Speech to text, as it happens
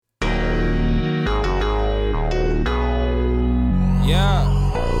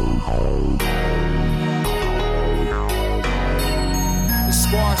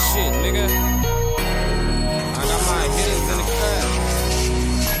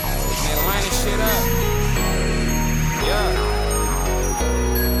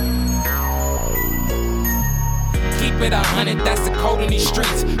it 100, that's the code in these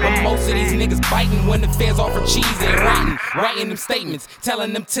streets. But most of these niggas biting when the feds offer cheese. They writing them statements,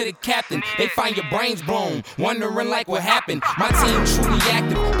 telling them to the captain. They find your brains blown, wondering like what happened. My team truly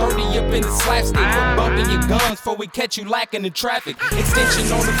active, 30 up in the slapstick. We're bumping your guns before we catch you lacking in traffic.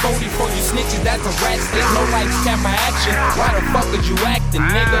 Extension on the 40 for you snitches, that's a rat stick. No lights, camera action, why the fuck is you acting,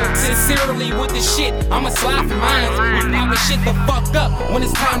 nigga? Sincerely with the shit, I'ma slide for mine. We poppin' shit the fuck up when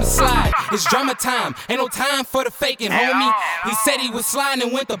it's time to slide. It's drama time, ain't no time for the faking, homie. He said he was sliding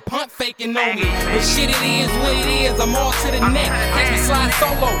and went to punt faking on me. But shit, it is what it is, I'm all to the neck. Catch me slide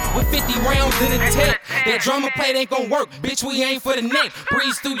solo with 50 rounds in the tech. That drummer plate ain't gon' work, bitch, we ain't for the neck.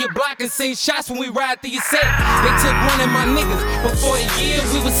 Breeze through your block and sing shots when we ride through your set. They took one of my niggas, but for a year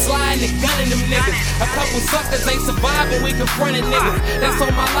we was sliding and gunning them niggas. A couple suckers ain't survived when we confronted niggas. That's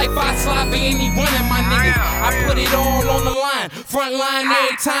on my life, I slide for any one of my niggas. I put it all on the line, front line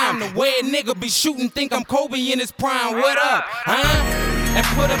every time. The way a nigga be shooting, think I'm Kobe in his prime. What up, huh? And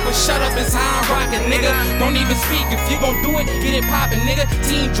put up or shut up, it's how I'm rockin', nigga. Don't even speak, if you gon' do it, get it poppin', nigga.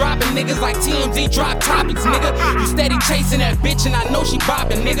 Team dropping niggas like TMZ drop topics, nigga. You steady chasing that bitch and I know she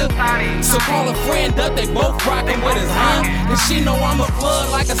boppin', nigga. So call a friend up, they both rockin' with us, huh? Cause she know I'm a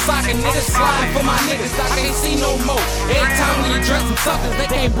plug like a socket, nigga. Sliding for my niggas, I can't see no more. Every time we address some suckers, they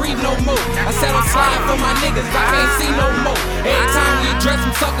can't breathe no more. I said I'm sliding for my niggas, I can't see no more. Every time we address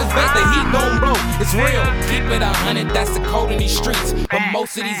some suckers, best the heat gon' blow. It's real, keep it 100, that's the code in these streets. But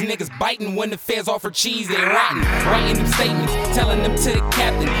most of these niggas biting when the feds offer cheese. They writing them statements, telling them to the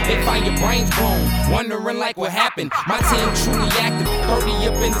captain. They find your brains blown, wondering like what happened. My team truly active, 30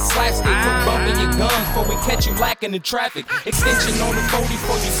 up in the slapstick. We're bumping your guns before we catch you lacking in traffic. Extension on the 40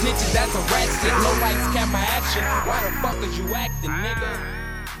 for you snitches, that's a rat stick. No lights, camera action, why the fuck is you acting, nigga?